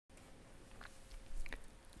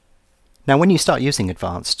Now when you start using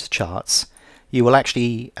advanced charts, you will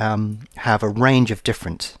actually have a range of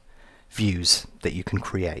different views that you can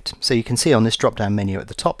create. So you can see on this drop down menu at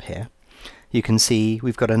the top here, you can see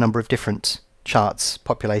we've got a number of different charts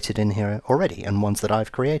populated in here already, and ones that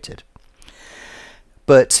I've created.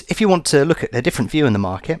 But if you want to look at a different view in the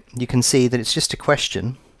market, you can see that it's just a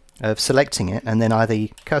question of selecting it and then either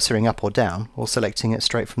cursoring up or down, or selecting it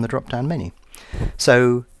straight from the drop down menu.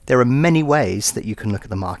 So there are many ways that you can look at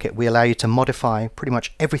the market. We allow you to modify pretty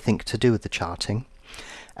much everything to do with the charting,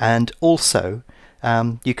 and also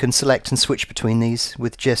you can select and switch between these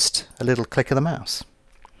with just a little click of the mouse.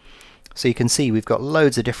 So you can see we've got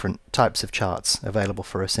loads of different types of charts available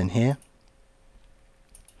for us in here,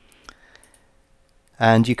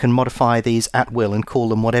 and you can modify these at will and call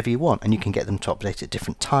them whatever you want, and you can get them to update at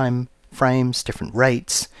different time frames, different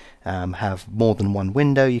rates, have more than one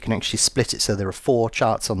window. You can actually split it so there are 4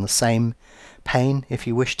 charts on the same pane if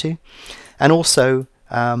you wish to. And also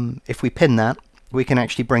if we pin that, we can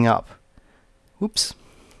actually bring up, whoops,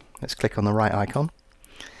 let's click on the right icon,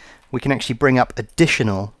 we can actually bring up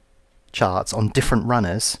additional charts on different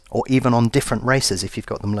runners, or even on different races if you've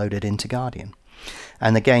got them loaded into Guardian.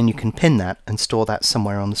 And again, you can pin that and store that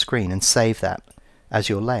somewhere on the screen and save that as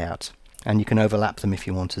your layout. And you can overlap them if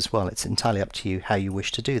you want as well. It's entirely up to you how you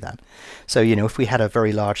wish to do that. So, you know, if we had a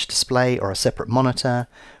very large display or a separate monitor,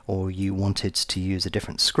 or you wanted to use a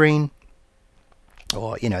different screen,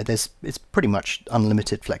 or, you know, it's pretty much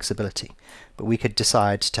unlimited flexibility. But we could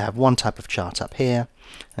decide to have one type of chart up here,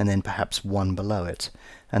 and then perhaps one below it.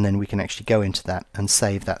 And then we can actually go into that and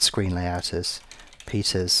save that screen layout as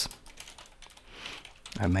Peter's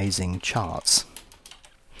Amazing Charts,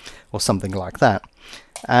 or something like that.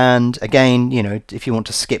 And again, you know, if you want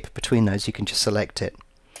to skip between those, you can just select it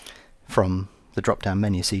from the drop down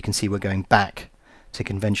menu. So you can see we're going back to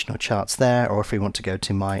conventional charts there, or if we want to go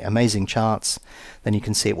to My Amazing Charts, then you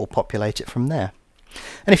can see it will populate it from there.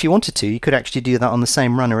 And if you wanted to, you could actually do that on the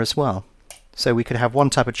same runner as well. So we could have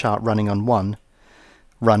one type of chart running on one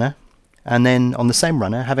runner, and then on the same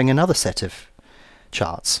runner having another set of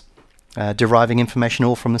charts, deriving information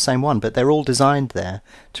all from the same one, but they're all designed there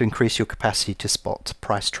to increase your capacity to spot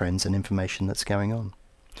price trends and information that's going on.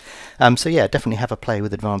 So yeah, definitely have a play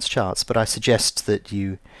with advanced charts, but I suggest that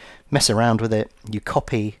you mess around with it, you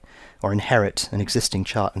copy or inherit an existing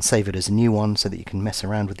chart and save it as a new one so that you can mess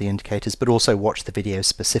around with the indicators, but also watch the videos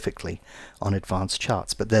specifically on advanced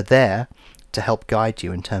charts. But they're there to help guide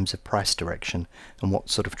you in terms of price direction and what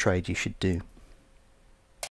sort of trade you should do.